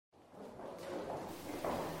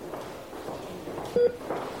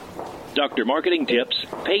Dr. Marketing Tips,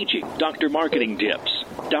 paging Dr. Marketing Tips.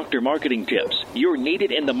 Dr. Marketing Tips, you're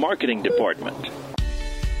needed in the marketing department.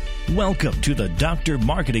 Welcome to the Dr.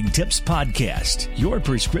 Marketing Tips Podcast, your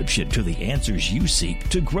prescription to the answers you seek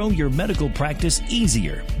to grow your medical practice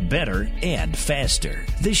easier, better, and faster.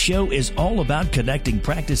 This show is all about connecting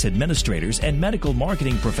practice administrators and medical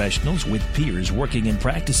marketing professionals with peers working in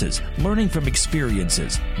practices, learning from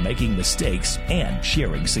experiences, making mistakes, and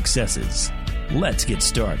sharing successes. Let's get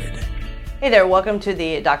started. Hey there, welcome to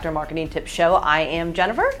the Dr. Marketing Tips Show. I am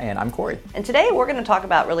Jennifer. And I'm Corey. And today we're going to talk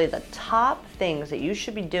about really the top things that you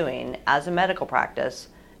should be doing as a medical practice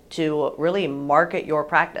to really market your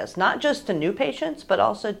practice, not just to new patients, but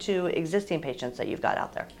also to existing patients that you've got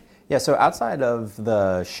out there. Yeah, so outside of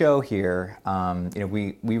the show here,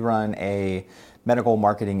 we run a medical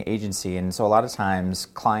marketing agency, and so a lot of times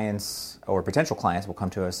clients or potential clients will come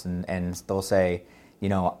to us and they'll say,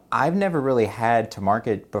 I've never really had to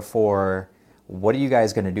market before. What are you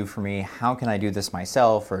guys going to do for me? How can I do this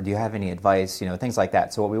myself? Or do you have any advice? Things like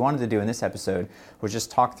that. So what we wanted to do in this episode was just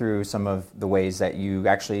talk through some of the ways that you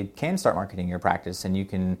actually can start marketing your practice and you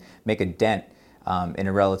can make a dent in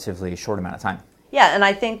a relatively short amount of time. Yeah, and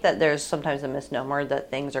I think that there's sometimes a misnomer that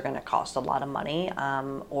things are going to cost a lot of money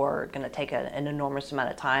or going to take an enormous amount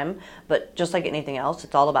of time. But just like anything else,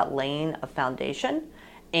 it's all about laying a foundation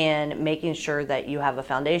and making sure that you have a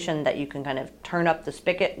foundation that you can kind of turn up the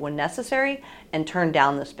spigot when necessary and turn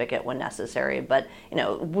down the spigot when necessary. But,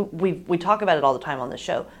 we talk about it all the time on the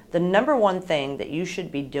show. The number one thing that you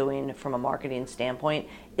should be doing from a marketing standpoint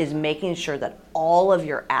is making sure that all of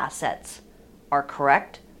your assets are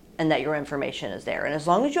correct and that your information is there. And as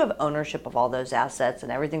long as you have ownership of all those assets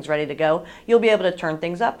and everything's ready to go, you'll be able to turn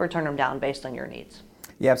things up or turn them down based on your needs.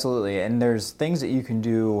 Yeah, absolutely. And there's things that you can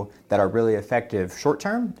do that are really effective short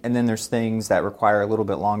term, and then there's things that require a little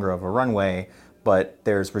bit longer of a runway, but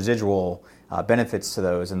there's residual benefits to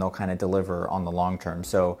those, and they'll kind of deliver on the long term.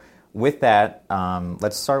 So with that,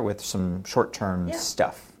 let's start with some short term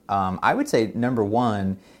stuff. I would say number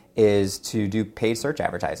one is to do paid search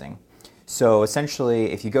advertising. So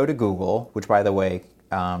essentially, if you go to Google, which by the way,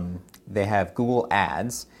 they have Google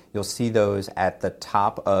Ads, you'll see those at the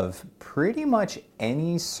top of pretty much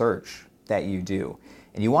any search that you do.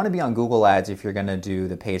 And you want to be on Google Ads if you're going to do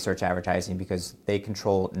the paid search advertising because they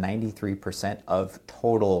control 93% of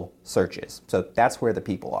total searches. So that's where the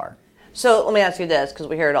people are. So let me ask you this, because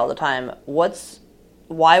we hear it all the time.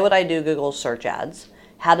 Why would I do Google search ads?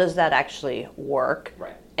 How does that actually work?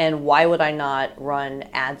 Right. And why would I not run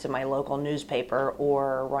ads in my local newspaper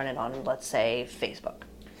or run it on, let's say, Facebook?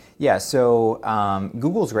 Yeah, so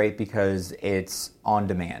Google's great because it's on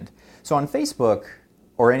demand. So on Facebook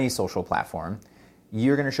or any social platform,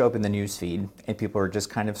 you're going to show up in the news feed and people are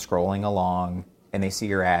just kind of scrolling along and they see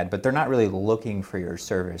your ad, but they're not really looking for your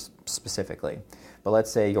service specifically. But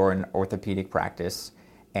let's say you're an orthopedic practice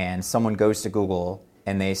and someone goes to Google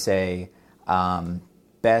and they say,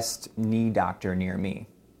 best knee doctor near me.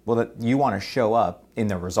 Well, you want to show up in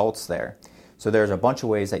the results there. So there's a bunch of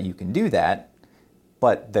ways that you can do that.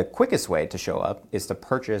 But the quickest way to show up is to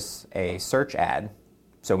purchase a search ad.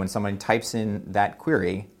 So when someone types in that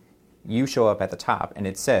query, you show up at the top and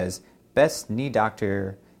it says, best knee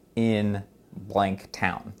doctor in blank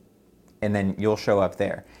town. And then you'll show up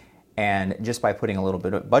there. And just by putting a little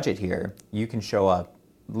bit of budget here, you can show up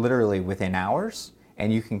literally within hours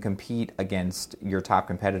and you can compete against your top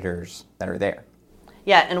competitors that are there.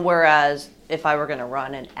 Yeah, and whereas if I were going to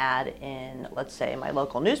run an ad in, let's say, my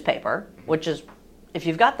local newspaper, which is, if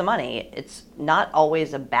you've got the money, it's not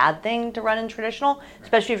always a bad thing to run in traditional,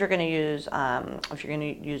 especially if you're going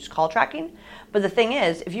to use call tracking. But the thing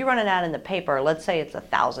is, if you run an ad in the paper, let's say it's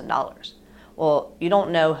 $1,000. Well, you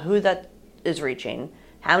don't know who that is reaching,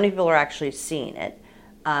 how many people are actually seeing it.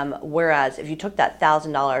 Whereas if you took that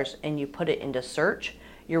 $1,000 and you put it into search,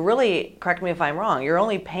 you're really, correct me if I'm wrong, you're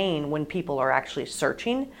only paying when people are actually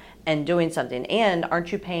searching and doing something. And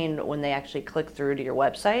aren't you paying when they actually click through to your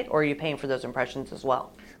website, or are you paying for those impressions as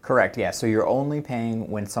well? Correct, yeah. So you're only paying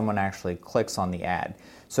when someone actually clicks on the ad.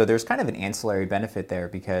 So there's kind of an ancillary benefit there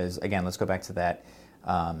because, again, let's go back to that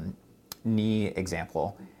knee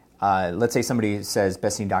example. Let's say somebody says,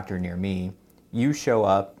 best knee doctor near me. You show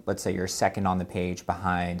up, let's say you're second on the page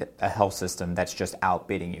behind a health system that's just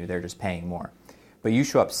outbidding you. They're just paying more. But you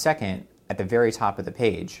show up second at the very top of the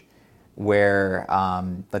page where,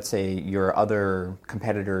 let's say, your other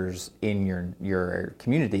competitors in your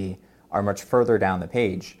community are much further down the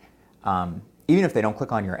page. Even if they don't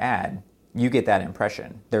click on your ad, you get that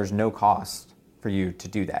impression. There's no cost for you to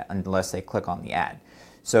do that unless they click on the ad.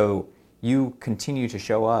 So you continue to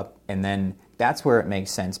show up, and then that's where it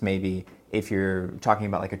makes sense maybe if you're talking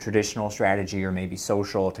about like a traditional strategy or maybe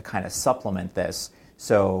social to kind of supplement this.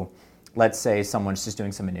 So let's say someone's just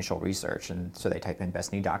doing some initial research, and so they type in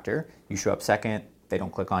best knee doctor. You show up second, they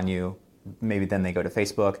don't click on you. Maybe then they go to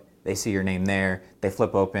Facebook, they see your name there, they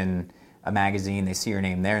flip open a magazine, they see your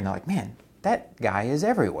name there, and they're like, man, that guy is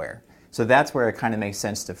everywhere. So that's where it kind of makes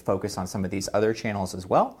sense to focus on some of these other channels as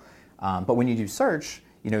well. But when you do search,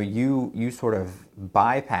 you sort of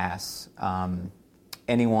bypass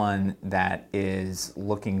anyone that is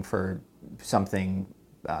looking for something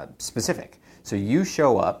specific. So you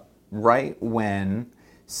show up right when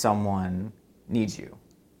someone needs you,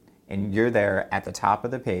 and you're there at the top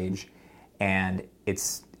of the page, and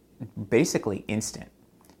it's basically instant.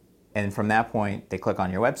 And from that point, they click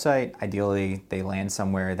on your website. Ideally, they land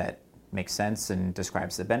somewhere that makes sense and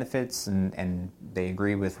describes the benefits, and they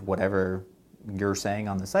agree with whatever you're saying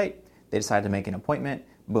on the site. They decide to make an appointment.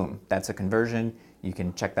 Boom, that's a conversion. You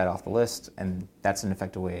can check that off the list, and that's an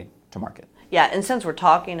effective way to market. Yeah, and since we're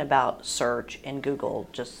talking about search in Google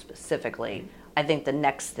just specifically, I think the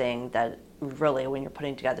next thing that really, when you're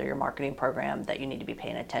putting together your marketing program, that you need to be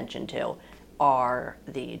paying attention to are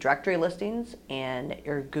the directory listings and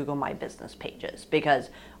your Google My Business pages,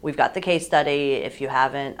 because we've got the case study. If you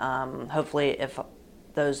haven't, hopefully if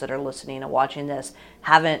those that are listening and watching this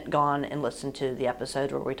haven't gone and listened to the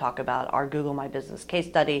episode where we talk about our Google My Business case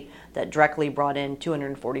study that directly brought in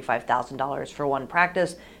 $245,000 for one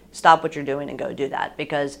practice, stop what you're doing and go do that.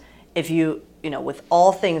 Because if you with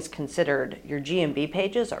all things considered, your GMB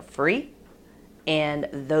pages are free, and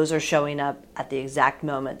those are showing up at the exact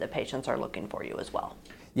moment that patients are looking for you as well.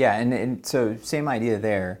 Yeah, and so same idea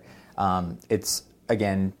there. It's,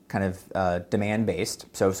 again, kind of demand-based.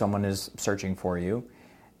 So if someone is searching for you,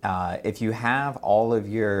 if you have all of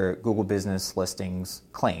your Google Business listings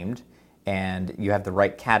claimed and you have the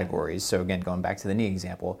right categories, so again, going back to the knee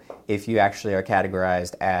example, if you actually are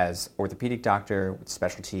categorized as orthopedic doctor with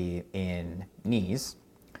specialty in knees,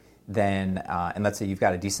 then, and let's say you've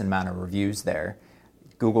got a decent amount of reviews there,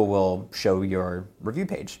 Google will show your review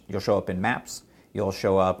page. You'll show up in Maps, you'll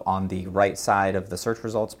show up on the right side of the search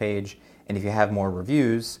results page, and if you have more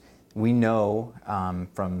reviews, we know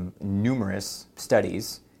from numerous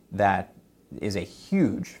studies that is a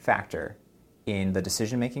huge factor in the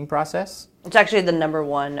decision-making process. It's actually the number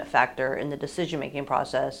one factor in the decision-making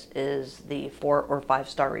process is the 4 or 5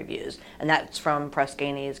 star reviews, and that's from Press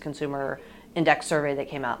Ganey's Consumer Index survey that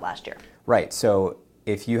came out last year. Right, so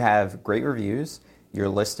if you have great reviews, your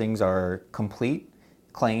listings are complete,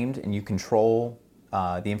 claimed, and you control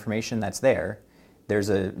the information that's there, there's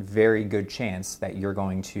a very good chance that you're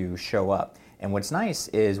going to show up. And what's nice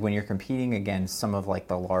is when you're competing against some of like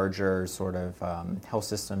the larger sort of health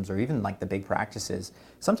systems or even like the big practices,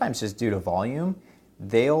 sometimes just due to volume,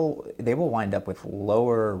 they will wind up with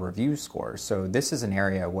lower review scores. So this is an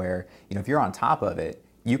area where, if you're on top of it,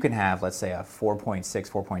 you can have, let's say, a 4.6,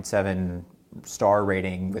 4.7 star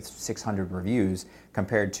rating with 600 reviews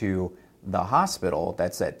compared to the hospital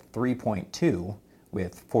that's at 3.2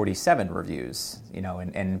 with 47 reviews,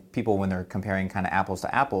 and people, when they're comparing kind of apples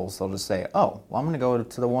to apples, they'll just say, oh, well, I'm going to go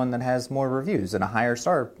to the one that has more reviews and a higher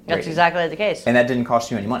star rating. That's exactly the case. And that didn't cost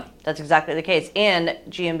you any money. That's exactly the case. And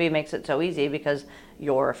GMB makes it so easy because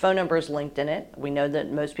your phone number is linked in it. We know that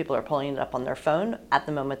most people are pulling it up on their phone at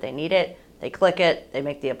the moment they need it. They click it, they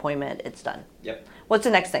make the appointment, it's done. Yep. What's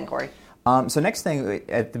the next thing, Corey? So next thing,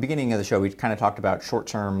 at the beginning of the show, we kind of talked about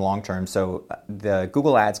short-term, long-term. So the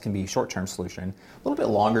Google Ads can be short-term solution. A little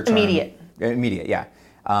bit longer-term. Immediate, yeah.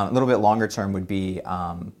 A little bit longer-term would be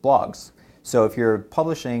blogs. So if you're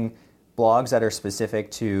publishing blogs that are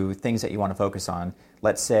specific to things that you want to focus on,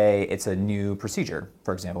 let's say it's a new procedure,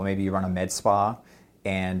 for example. Maybe you run a med spa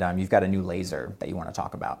and you've got a new laser that you want to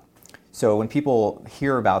talk about. So when people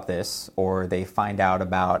hear about this or they find out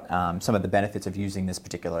about some of the benefits of using this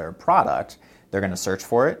particular product, they're going to search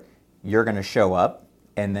for it, you're going to show up,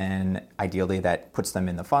 and then ideally that puts them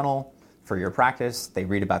in the funnel for your practice. They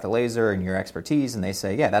read about the laser and your expertise, and they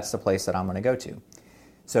say, yeah, that's the place that I'm going to go to.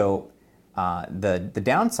 So the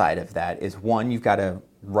downside of that is, one, you've got to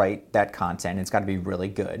write that content. It's got to be really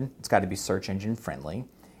good. It's got to be search engine friendly.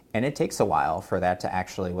 And it takes a while for that to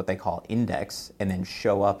actually, what they call, index and then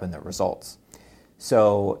show up in the results.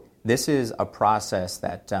 So this is a process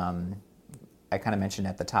that I kind of mentioned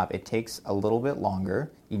at the top. It takes a little bit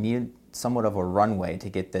longer. You need somewhat of a runway to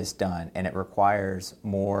get this done, and it requires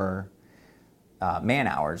more man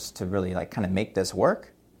hours to really kind of make this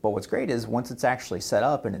work. But what's great is once it's actually set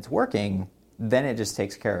up and it's working, then it just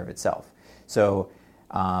takes care of itself. So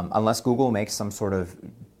unless Google makes some sort of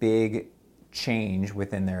big change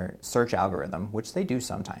within their search algorithm, which they do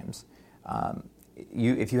sometimes,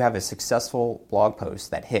 if you have a successful blog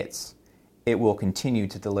post that hits, it will continue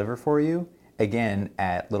to deliver for you, again,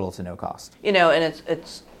 at little to no cost. You know, and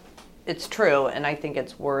it's true, and I think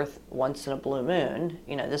it's worth once in a blue moon.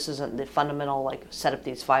 You know, this isn't the fundamental, like, set up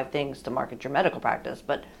these 5 things to market your medical practice,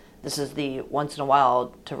 but this is the once in a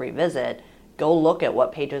while to revisit. Go look at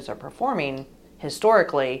what pages are performing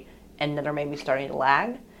historically and that are maybe starting to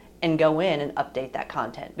lag, and go in and update that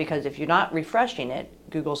content. Because if you're not refreshing it,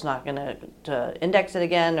 Google's not going to index it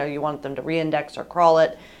again, or you want them to re-index or crawl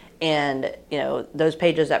it. And, you know, those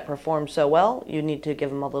pages that perform so well, you need to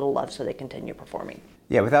give them a little love so they continue performing.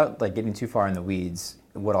 Yeah, without like getting too far in the weeds,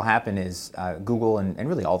 what'll happen is Google and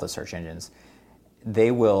really all the search engines,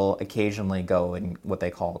 they will occasionally go and what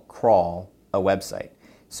they call crawl a website.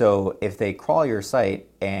 So if they crawl your site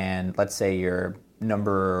and let's say your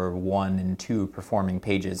number 1 and 2 performing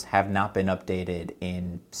pages have not been updated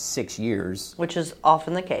in 6 years. Which is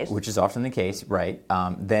often the case. Right.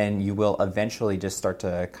 Then you will eventually just start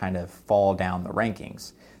to kind of fall down the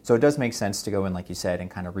rankings. So it does make sense to go in, like you said, and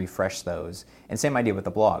kind of refresh those. And same idea with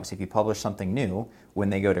the blogs. If you publish something new, when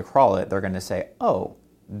they go to crawl it, they're going to say, oh,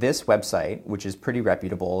 this website, which is pretty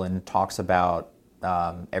reputable and talks about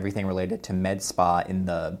everything related to med spa in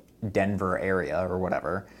the Denver area or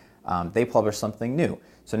whatever, they publish something new.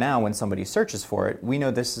 So now when somebody searches for it, we know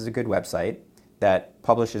this is a good website that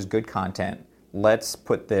publishes good content. Let's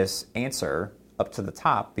put this answer up to the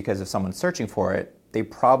top, because if someone's searching for it, they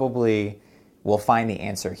probably will find the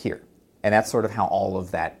answer here. And that's sort of how all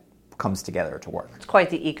of that comes together to work. It's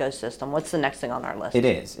quite the ecosystem. What's the next thing on our list? It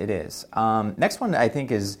is. Next one I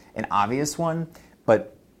think is an obvious one,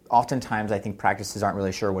 but oftentimes I think practices aren't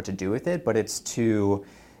really sure what to do with it, but it's to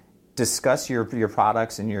discuss your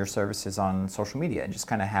products and your services on social media and just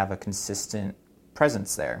kind of have a consistent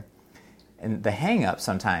presence there. And the hang up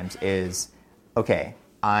sometimes is, okay,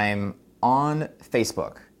 I'm on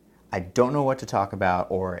Facebook. I don't know what to talk about,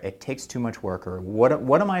 or it takes too much work, or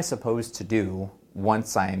what am I supposed to do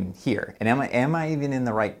once I'm here? And am I even in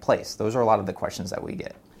the right place? Those are a lot of the questions that we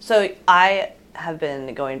get. So I have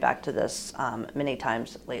been going back to this many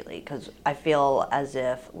times lately, because I feel as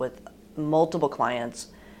if with multiple clients,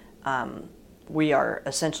 we are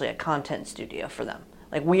essentially a content studio for them.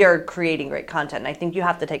 Like, we are creating great content. And I think you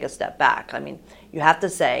have to take a step back. I mean, you have to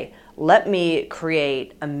say, let me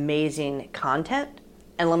create amazing content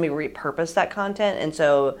and let me repurpose that content. And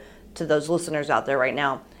so to those listeners out there right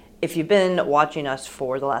now, if you've been watching us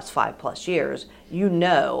for the last 5+ years, you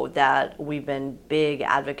know that we've been big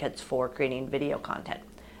advocates for creating video content.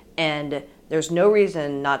 And there's no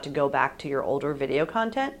reason not to go back to your older video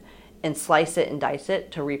content and slice it and dice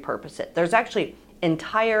it to repurpose it. There's actually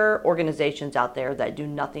entire organizations out there that do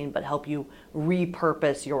nothing but help you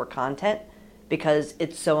repurpose your content, because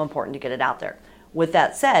it's so important to get it out there. With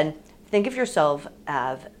that said, think of yourself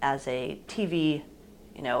as a TV,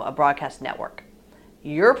 a broadcast network.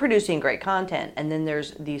 You're producing great content, and then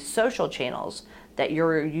there's these social channels that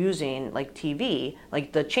you're using, like TV,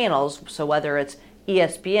 like the channels. So whether it's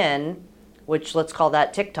ESPN, which let's call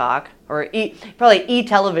that TikTok, or probably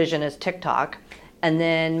e-television is TikTok, and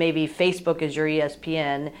then maybe Facebook is your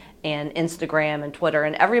ESPN, and Instagram and Twitter,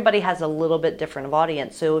 and everybody has a little bit different of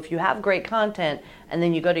audience. So if you have great content and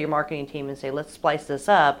then you go to your marketing team and say, let's splice this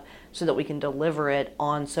up so that we can deliver it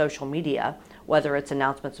on social media, whether it's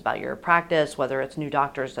announcements about your practice, whether it's new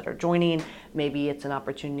doctors that are joining, maybe it's an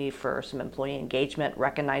opportunity for some employee engagement,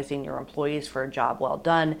 recognizing your employees for a job well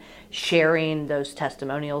done, sharing those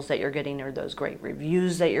testimonials that you're getting or those great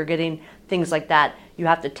reviews that you're getting, things like that. You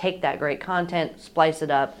have to take that great content, splice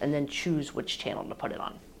it up, and then choose which channel to put it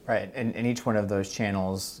on. Right, and each one of those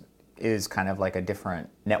channels is kind of like a different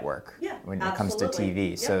network when it comes to TV.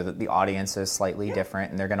 Yep. So the audience is slightly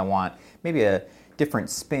different, and they're going to want maybe a different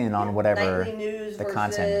spin on whatever nightly news the versus,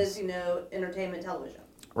 content is. Entertainment television.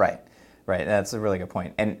 Right. That's a really good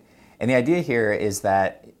point. And the idea here is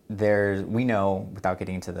that we know, without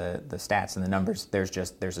getting into the stats and the numbers,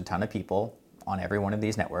 there's a ton of people on every one of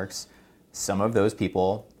these networks. Some of those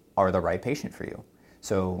people are the right patient for you.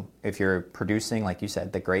 So if you're producing, like you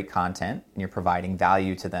said, the great content and you're providing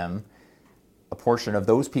value to them, a portion of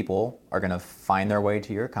those people are going to find their way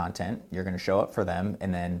to your content. You're going to show up for them,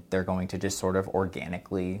 and then they're going to just sort of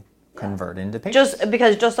organically convert into patients.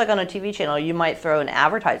 Just like on a TV channel, you might throw an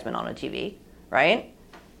advertisement on a TV, right?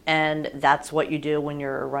 And that's what you do when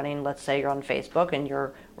you're running, let's say you're on Facebook and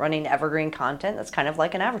you're running evergreen content. That's kind of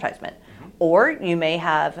like an advertisement. Mm-hmm. Or you may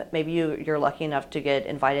have, maybe you're lucky enough to get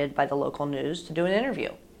invited by the local news to do an interview.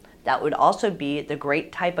 That would also be the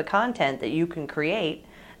great type of content that you can create.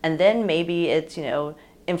 And then maybe it's,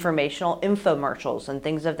 informational infomercials and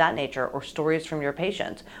things of that nature, or stories from your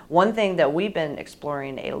patients. One thing that we've been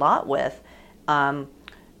exploring a lot with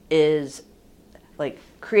is like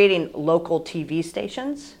creating local TV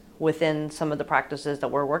stations within some of the practices that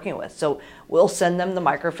we're working with. So we'll send them the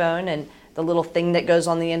microphone and the little thing that goes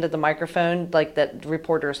on the end of the microphone, like that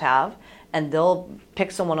reporters have, and they'll pick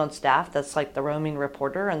someone on staff that's like the roaming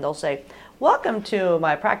reporter, and they'll say, "Welcome to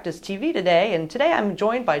my practice TV today, and today I'm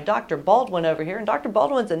joined by Dr. Baldwin over here, and Dr.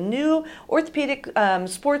 Baldwin's a new orthopedic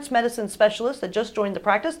sports medicine specialist that just joined the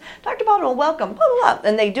practice. Dr. Baldwin, welcome," blah, blah, blah.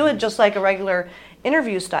 And they do it just like a regular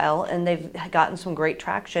interview style, and they've gotten some great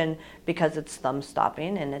traction because it's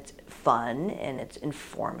thumb-stopping, and it's fun, and it's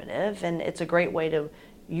informative, and it's a great way to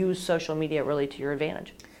use social media really to your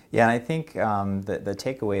advantage. Yeah, and I think the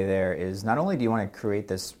takeaway there is not only do you want to create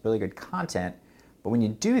this really good content, but when you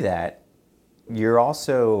do that, you're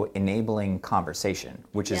also enabling conversation,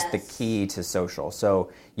 which is the key to social. So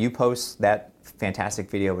you post that fantastic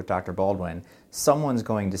video with Dr. Baldwin, someone's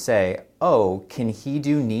going to say, "Oh, can he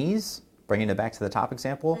do knees?" Bringing it back to the top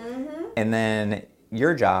example. Mm-hmm. And then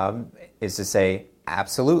your job is to say,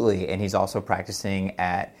 "Absolutely." And he's also practicing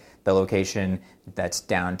at the location that's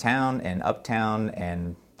downtown and uptown,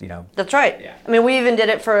 and That's right. Yeah. I mean, we even did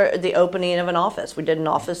it for the opening of an office. We did an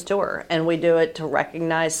office tour, and we do it to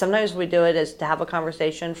recognize. Sometimes we do it as to have a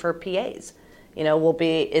conversation for PAs.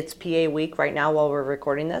 It's PA week right now while we're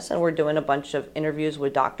recording this, and we're doing a bunch of interviews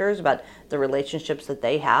with doctors about the relationships that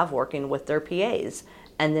they have working with their PAs,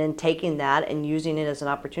 and then taking that and using it as an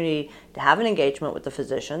opportunity to have an engagement with the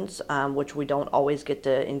physicians, which we don't always get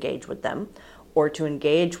to engage with them, or to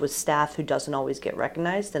engage with staff who doesn't always get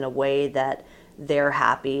recognized in a way that they're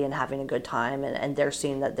happy and having a good time, and they're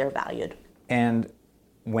seeing that they're valued. And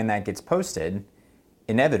when that gets posted,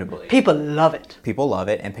 inevitably people love it. People love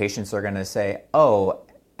it, and patients are going to say, "Oh,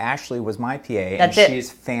 Ashley was my PA, That's and it. she's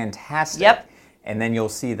fantastic." Yep. And then you'll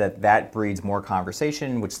see that breeds more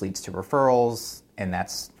conversation, which leads to referrals, and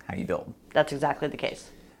that's how you build. That's exactly the case.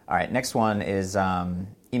 All right, next one is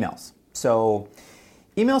emails. So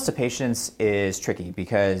emails to patients is tricky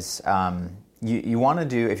because you want to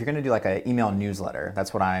do, if you're going to do like an email newsletter,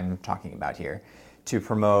 that's what I'm talking about here, to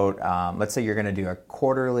promote, let's say you're going to do a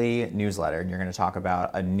quarterly newsletter and you're going to talk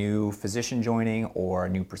about a new physician joining or a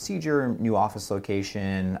new procedure, new office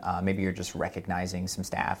location, maybe you're just recognizing some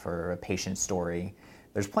staff or a patient story.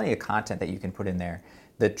 There's plenty of content that you can put in there.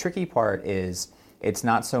 The tricky part is it's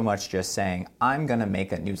not so much just saying, "I'm going to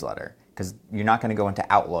make a newsletter," because you're not going to go into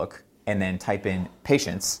Outlook and then type in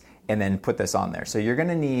patients and then put this on there. So you're going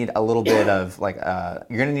to need a little bit of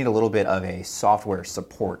a software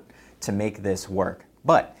support to make this work.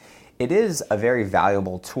 But it is a very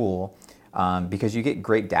valuable tool because you get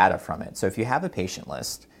great data from it. So if you have a patient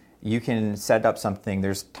list, you can set up something.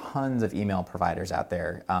 There's tons of email providers out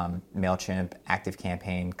there, MailChimp,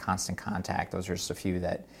 ActiveCampaign, Constant Contact. Those are just a few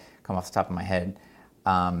that come off the top of my head.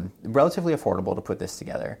 Relatively affordable to put this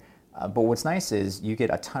together. But what's nice is you get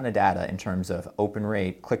a ton of data in terms of open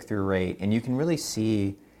rate, click-through rate, and you can really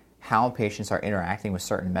see how patients are interacting with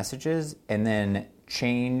certain messages and then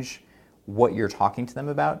change what you're talking to them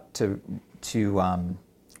about to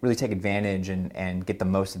really take advantage and get the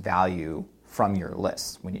most value from your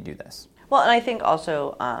list when you do this. Well, and I think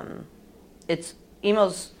also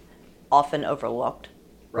email's often overlooked.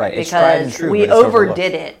 Right, it's tried and because true, we but it's overlooked.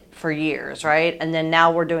 overdid it for years, right? And then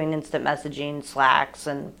now we're doing instant messaging, Slacks,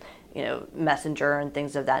 and Messenger and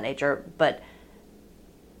things of that nature. But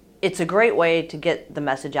it's a great way to get the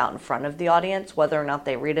message out in front of the audience, whether or not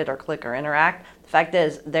they read it or click or interact. The fact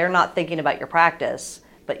is, they're not thinking about your practice,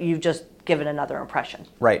 but you've just given another impression.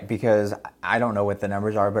 Right, because I don't know what the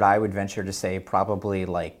numbers are, but I would venture to say probably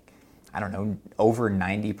over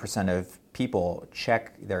 90% of people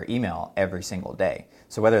check their email every single day.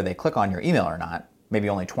 So whether they click on your email or not, maybe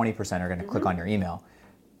only 20% are going to click on your email,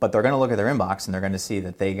 but they're going to look at their inbox and they're going to see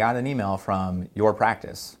that they got an email from your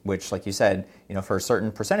practice, which, like you said, for a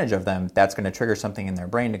certain percentage of them, that's going to trigger something in their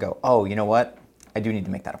brain to go, "Oh, you know what? I do need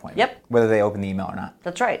to make that appointment." Yep. Whether they open the email or not.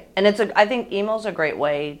 That's right. And I think email's a great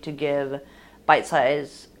way to give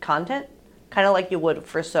bite-sized content, kind of like you would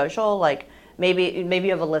for social. Like maybe you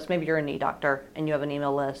have a list, maybe you're a knee doctor and you have an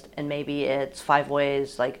email list, and maybe it's 5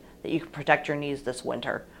 ways that you can protect your knees this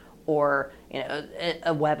winter, or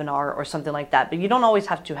a webinar or something like that. But you don't always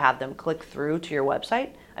have to have them click through to your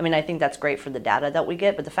website. I mean, I think that's great for the data that we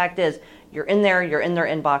get, but the fact is you're in their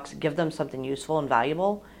inbox, give them something useful and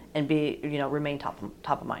valuable, and remain top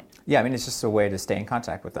of mind. Yeah, I mean, it's just a way to stay in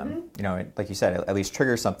contact with them. Like you said, at least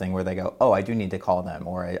trigger something where they go, "Oh, I do need to call them,"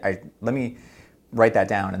 or let me write that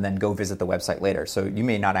down and then go visit the website later. So you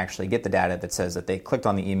may not actually get the data that says that they clicked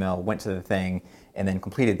on the email, went to the thing, and then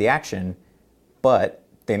completed the action, but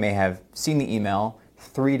they may have seen the email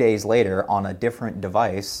 3 days later on a different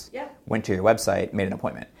device, went to your website, made an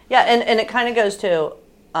appointment. Yeah, and it kind of goes to,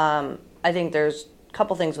 I think there's a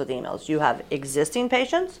couple things with emails. You have existing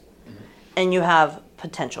patients and you have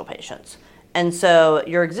potential patients. And so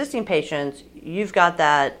your existing patients, you've got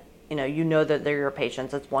that, you know that they're your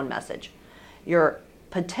patients. That's one message. Your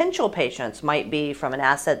potential patients might be from an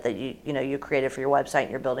asset that you created for your website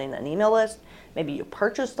and you're building an email list. Maybe you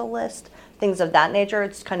purchased a list, things of that nature.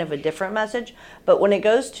 It's kind of a different message. But when it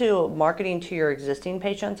goes to marketing to your existing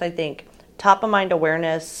patients, I think top of mind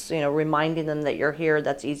awareness, reminding them that you're here,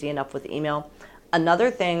 that's easy enough with email. Another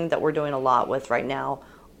thing that we're doing a lot with right now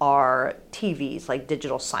are TVs, like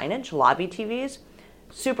digital signage, lobby TVs.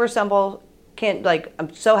 Super simple.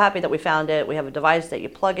 I'm so happy that we found it. We have a device that you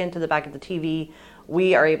plug into the back of the TV.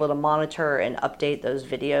 We are able to monitor and update those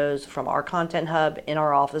videos from our content hub in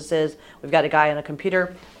our offices. We've got a guy on a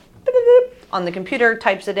computer, on the computer,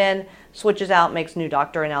 types it in, switches out, makes new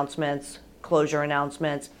doctor announcements, closure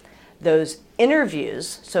announcements. Those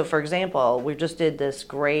interviews, so for example, we just did this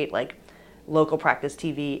great local practice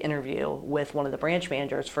TV interview with one of the branch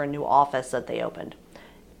managers for a new office that they opened.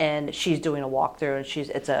 And she's doing a walkthrough, and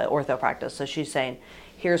it's an ortho practice. So she's saying,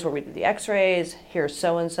 here's where we do the x-rays, here's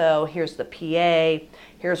so-and-so, here's the PA,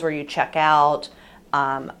 here's where you check out.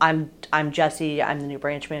 I'm Jessie, I'm the new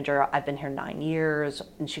branch manager, I've been here 9 years,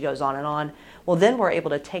 and she goes on and on. Well, then we're able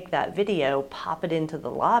to take that video, pop it into the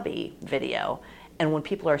lobby video, and when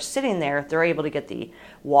people are sitting there, they're able to get the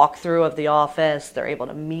walkthrough of the office, they're able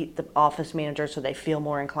to meet the office manager so they feel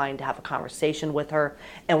more inclined to have a conversation with her,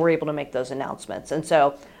 and we're able to make those announcements. And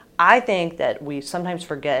so I think that we sometimes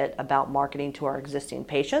forget about marketing to our existing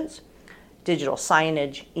patients. Digital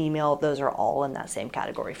signage, email, those are all in that same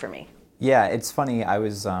category for me. Yeah, it's funny. I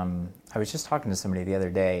was just talking to somebody the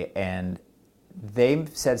other day, and they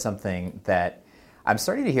said something that I'm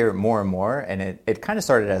starting to hear more and more, and it kind of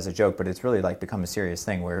started as a joke, but it's really become a serious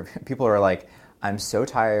thing where people are like, I'm so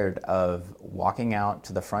tired of walking out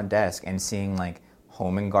to the front desk and seeing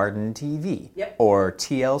Home and Garden TV or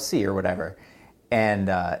TLC or whatever.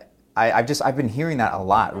 And I've been hearing that a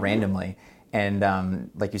lot randomly.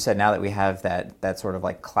 And like you said, now that we have that sort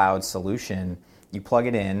of cloud solution, you plug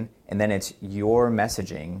it in, and then it's your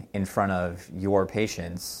messaging in front of your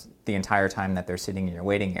patients the entire time that they're sitting in your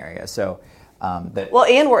waiting area. So and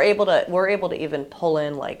we're able to even pull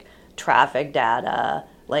in traffic data,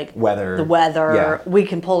 weather. The weather. Yeah. We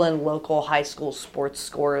can pull in local high school sports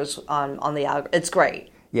scores on the algorithm. It's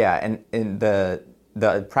great. Yeah, and in the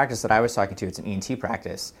practice that I was talking to, it's an ENT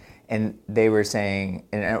practice, and they were saying,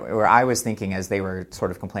 or I was thinking as they were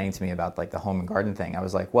sort of complaining to me about the Home and Garden thing, I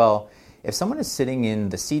was like, well, if someone is sitting in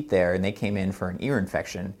the seat there and they came in for an ear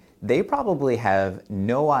infection, they probably have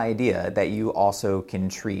no idea that you also can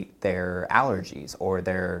treat their allergies or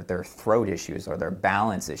their throat issues or their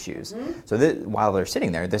balance issues. Mm-hmm. So while they're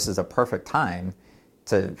sitting there, this is a perfect time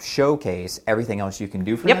to showcase everything else you can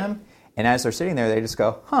do for them. And as they're sitting there, they just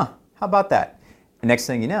go, how about that? And next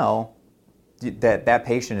thing you know, that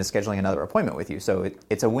patient is scheduling another appointment with you. So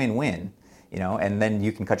it's a win-win, and then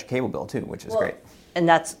you can cut your cable bill too, which is great. And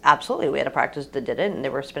that's absolutely, we had a practice that did it, and they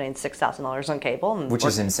were spending $6,000 on cable. Which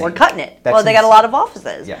is insane. We're cutting it. They got a lot of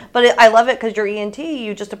offices. Yeah. But I love it because your ENT,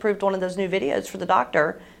 you just approved one of those new videos for the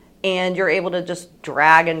doctor, and you're able to just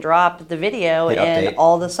drag and drop the video, and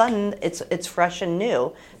all of a sudden it's fresh and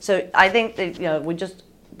new. So I think that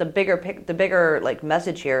the bigger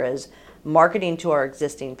message here is marketing to our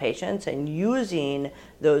existing patients and using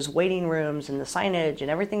those waiting rooms and the signage and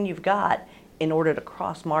everything you've got in order to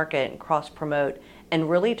cross-market and cross-promote and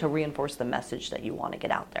really to reinforce the message that you want to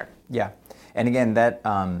get out there. Yeah. And again, that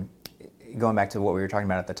going back to what we were talking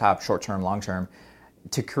about at the top, short-term, long-term,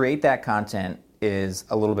 to create that content is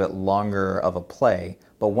a little bit longer of a play,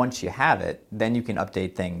 but once you have it, then you can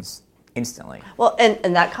update things instantly. Well,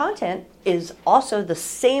 and that content is also the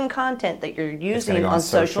same content that you're using on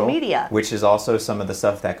social media. Which is also some of the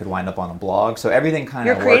stuff that could wind up on a blog. So everything kind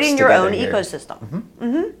of works together. You're creating your own here. ecosystem. Mm-hmm.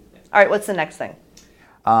 Mm-hmm. All right, what's the next thing?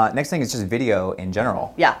 Next thing is just video in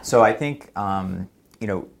general. Yeah. So I think,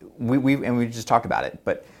 we just talked about it,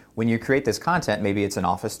 but when you create this content, maybe it's an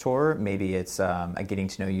office tour, maybe it's a getting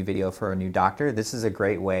to know you video for a new doctor. This is a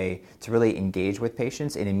great way to really engage with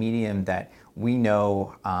patients in a medium that we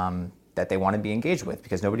know that they want to be engaged with,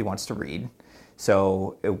 because nobody wants to read.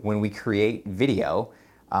 So when we create video,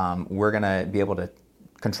 we're going to be able to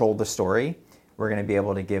control the story. We're going to be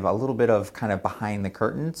able to give a little bit of kind of behind the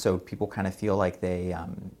curtain, so people kind of feel like they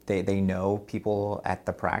know people at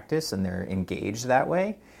the practice and they're engaged that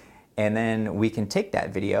way. And then we can take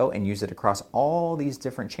that video and use it across all these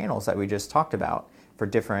different channels that we just talked about for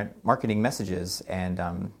different marketing messages.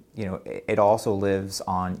 And it also lives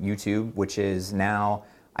on YouTube, which is now,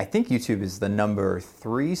 I think YouTube is the number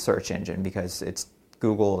 3 search engine, because it's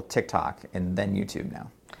Google, TikTok, and then YouTube now.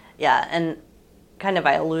 Yeah, and kind of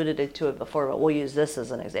I alluded to it before, but we'll use this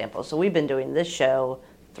as an example. So we've been doing this show,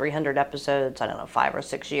 300 episodes, 5 or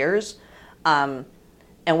 6 years, and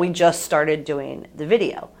we just started doing the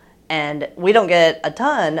video. And we don't get a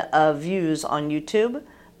ton of views on YouTube,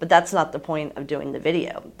 but that's not the point of doing the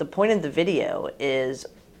video. The point of the video is,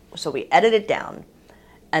 so we edit it down,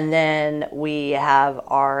 and then we have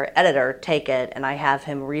our editor take it, and I have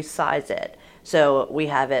him resize it. So we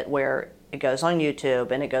have it where it goes on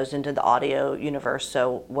YouTube and it goes into the audio universe.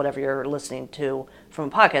 So whatever you're listening to from a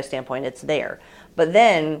podcast standpoint, it's there. But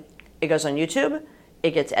then it goes on YouTube,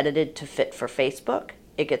 it gets edited to fit for Facebook,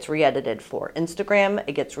 it gets re-edited for Instagram,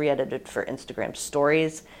 it gets re-edited for Instagram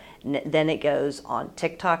stories, then it goes on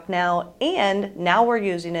TikTok now, and now we're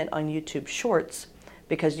using it on YouTube Shorts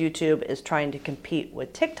because YouTube is trying to compete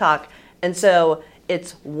with TikTok. And so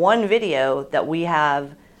it's one video that we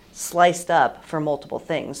have sliced up for multiple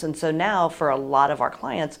things. And so now for a lot of our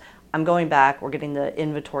clients, I'm going back, we're getting the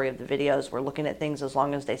inventory of the videos, we're looking at things as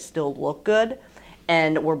long as they still look good,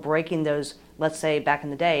 and we're breaking those. Let's say back in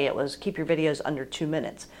the day it was keep your videos under 2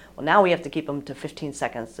 minutes. Well, now we have to keep them to 15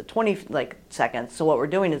 seconds to 20 seconds. So what we're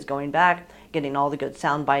doing is going back, getting all the good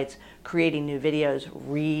sound bites, creating new videos,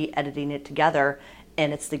 re-editing it together,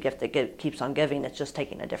 and it's the gift that keeps on giving. It's just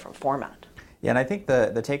taking a different format. Yeah, and I think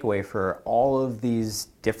the takeaway for all of these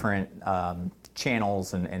different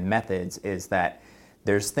channels and methods is that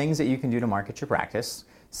there's things that you can do to market your practice.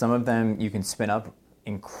 Some of them you can spin up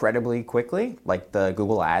incredibly quickly, like the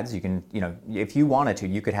Google Ads. You can, if you wanted to,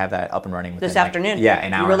 you could have that up and running within this afternoon.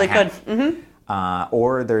 An hour you really and a half. could. Mm-hmm.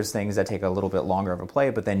 Or there's things that take a little bit longer of a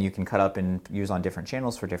play, but then you can cut up and use on different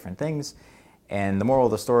channels for different things. And the moral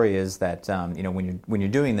of the story is that when you're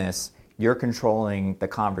doing this, you're controlling the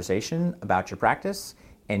conversation about your practice,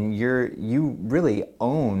 and you really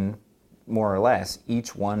own more or less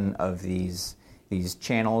each one of these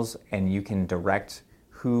channels, and you can direct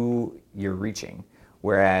who you're reaching.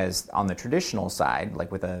 Whereas on the traditional side,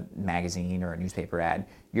 like with a magazine or a newspaper ad,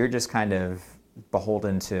 you're just kind of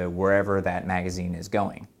beholden to wherever that magazine is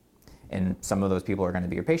going. And some of those people are going to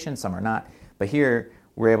be your patients, some are not. But here,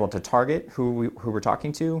 we're able to target who we're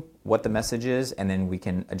talking to, what the message is, and then we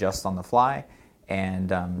can adjust on the fly and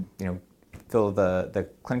fill the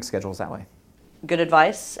clinic schedules that way. Good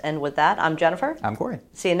advice. And with that, I'm Jennifer. I'm Corey.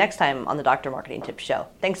 See you next time on the Dr. Marketing Tips Show.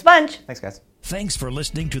 Thanks a bunch. Thanks, guys. Thanks for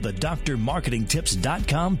listening to the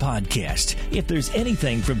drmarketingtips.com podcast. If there's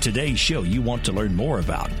anything from today's show you want to learn more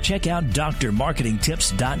about, check out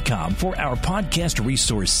drmarketingtips.com for our podcast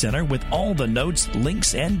resource center with all the notes,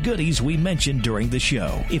 links, and goodies we mentioned during the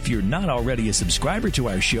show. If you're not already a subscriber to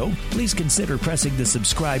our show, please consider pressing the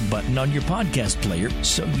subscribe button on your podcast player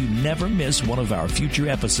so you never miss one of our future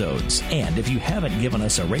episodes. And if you haven't given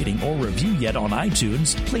us a rating or review yet on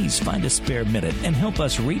iTunes, please find a spare minute and help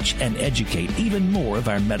us reach and educate even more of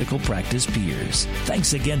our medical practice peers.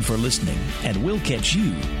 Thanks again for listening, and we'll catch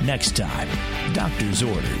you next time. Doctor's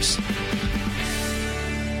Orders.